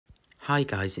Hi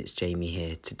guys, it's Jamie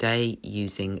here. Today,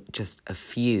 using just a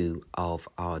few of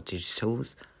our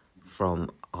digitals from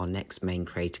our next main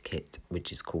creator kit,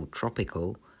 which is called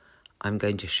Tropical, I'm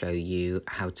going to show you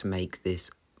how to make this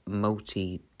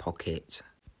multi-pocket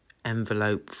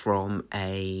envelope from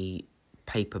a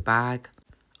paper bag.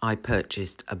 I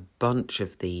purchased a bunch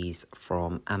of these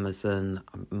from Amazon.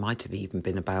 Might have even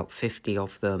been about 50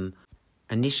 of them.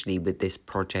 Initially with this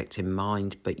project in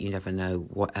mind, but you never know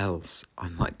what else I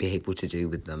might be able to do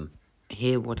with them.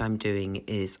 Here what I'm doing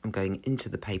is I'm going into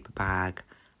the paper bag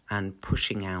and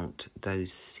pushing out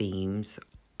those seams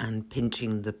and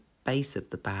pinching the base of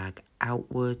the bag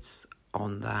outwards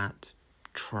on that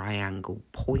triangle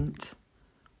point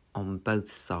on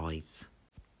both sides.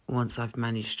 Once I've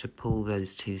managed to pull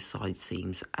those two side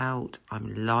seams out,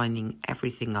 I'm lining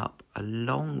everything up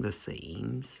along the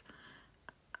seams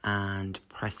and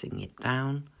pressing it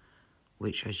down,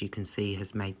 which as you can see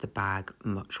has made the bag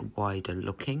much wider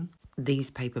looking.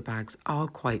 These paper bags are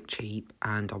quite cheap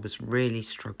and I was really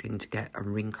struggling to get a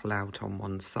wrinkle out on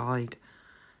one side,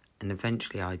 and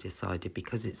eventually I decided,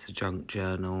 because it's a junk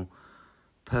journal,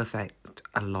 perfect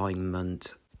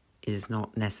alignment is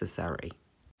not necessary.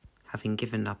 Having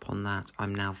given up on that,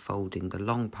 I'm now folding the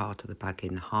long part of the bag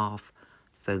in half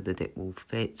so that it will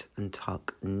fit and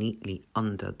tuck neatly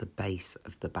under the base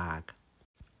of the bag.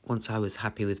 Once I was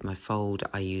happy with my fold,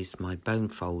 I used my bone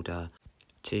folder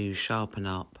to sharpen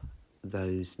up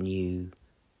those new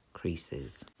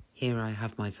creases. Here I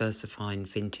have my VersaFine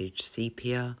Vintage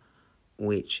Sepia,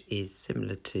 which is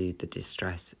similar to the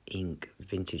Distress Ink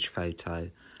Vintage Photo,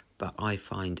 but I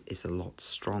find is a lot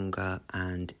stronger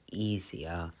and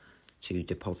easier to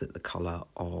deposit the colour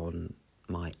on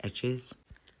my edges.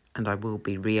 And I will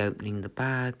be reopening the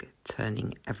bag,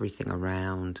 turning everything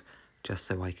around just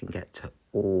so I can get to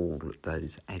all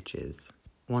those edges.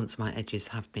 Once my edges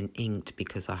have been inked,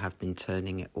 because I have been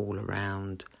turning it all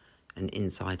around and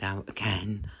inside out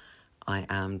again, I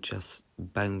am just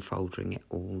bone folding it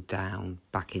all down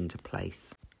back into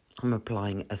place. I'm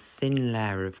applying a thin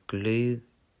layer of glue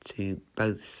to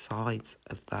both sides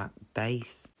of that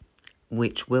base,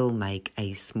 which will make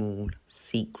a small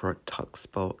secret tuck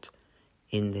spot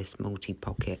in this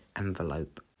multi-pocket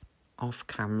envelope. Off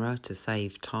camera, to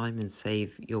save time and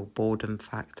save your boredom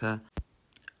factor,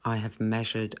 I have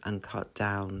measured and cut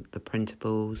down the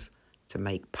printables to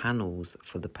make panels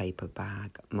for the paper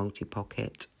bag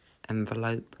multi-pocket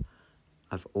envelope.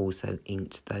 I've also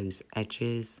inked those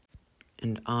edges,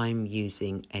 and I'm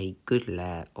using a good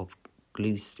layer of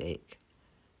glue stick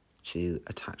to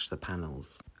attach the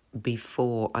panels.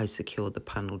 Before I secure the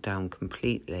panel down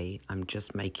completely, I'm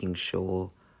just making sure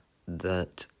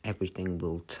that everything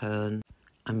will turn.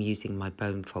 I'm using my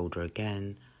bone folder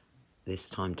again, this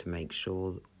time to make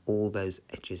sure all those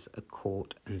edges are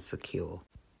caught and secure.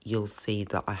 You'll see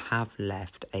that I have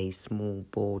left a small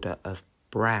border of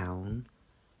brown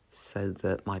so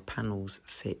that my panels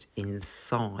fit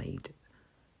inside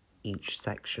each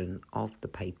section of the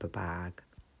paper bag.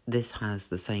 This has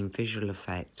the same visual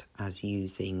effect as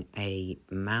using a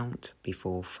mount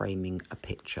before framing a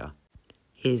picture.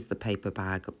 Here's the paper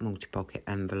bag multi-pocket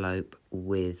envelope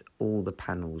with all the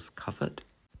panels covered,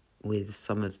 with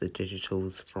some of the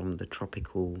digitals from the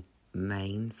Tropical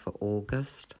main for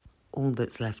August. All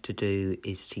that's left to do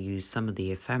is to use some of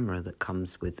the ephemera that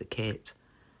comes with the kit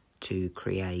to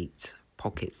create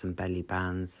pockets and belly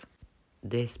bands.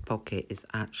 This pocket is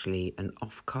actually an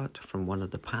offcut from one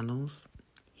of the panels.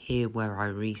 Here, where I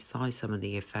resize some of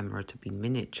the ephemera to be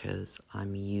miniatures,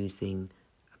 I'm using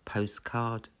a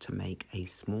postcard to make a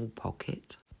small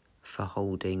pocket for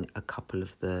holding a couple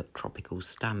of the tropical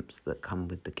stamps that come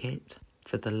with the kit.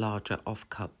 For the larger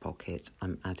offcut pocket,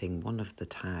 I'm adding one of the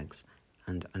tags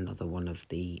and another one of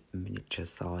the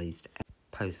miniature-sized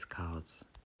postcards.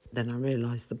 Then I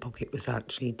realised the pocket was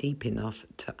actually deep enough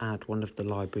to add one of the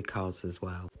library cards as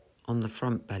well. On the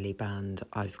front belly band,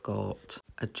 I've got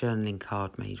a journaling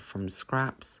card made from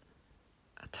scraps,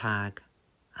 a tag,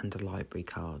 and a library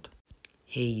card.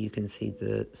 Here you can see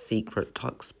the secret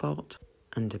tuck spot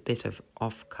and a bit of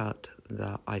offcut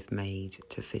that I've made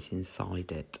to fit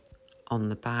inside it. On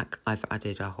the back, I've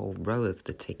added a whole row of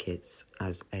the tickets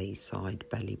as a side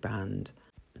belly band.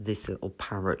 This little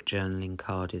parrot journaling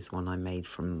card is one I made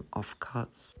from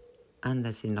offcuts, and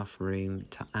there's enough room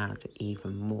to add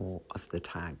even more of the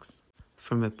tags.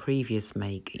 From a previous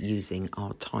make using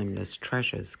our Timeless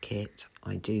Treasures kit,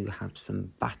 I do have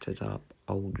some battered up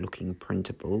old looking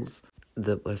printables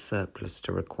that were surplus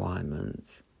to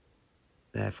requirements.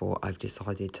 Therefore, I've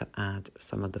decided to add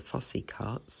some of the fussy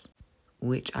cuts,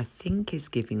 which I think is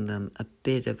giving them a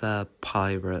bit of a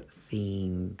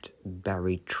pirate-themed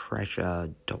buried treasure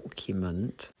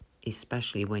document,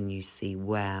 especially when you see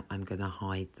where I'm going to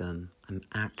hide them. I'm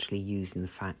actually using the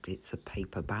fact it's a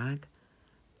paper bag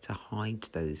to hide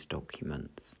those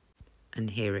documents. And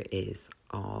here it is,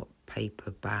 our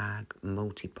paper bag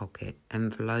multi-pocket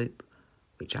envelope,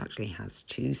 which actually has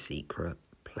 2 secret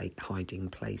hiding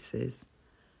places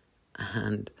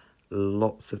and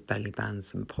lots of belly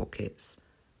bands and pockets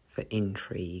for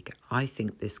intrigue. I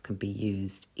think this can be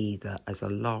used either as a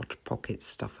large pocket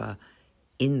stuffer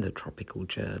in the tropical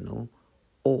journal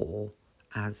or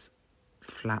as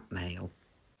flat mail.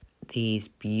 These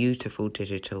beautiful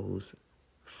digitals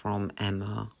from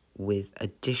Emma with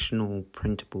additional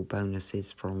printable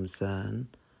bonuses from Zern,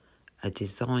 a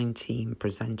design team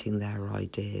presenting their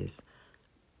ideas,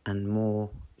 and more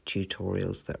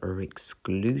tutorials that are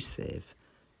exclusive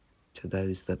to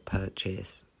those that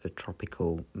purchase the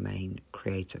Tropical Maine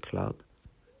Creator Club.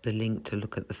 The link to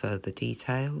look at the further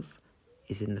details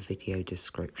is in the video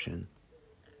description.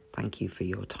 Thank you for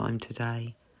your time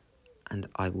today, and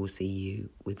I will see you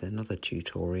with another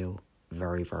tutorial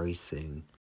very, very soon.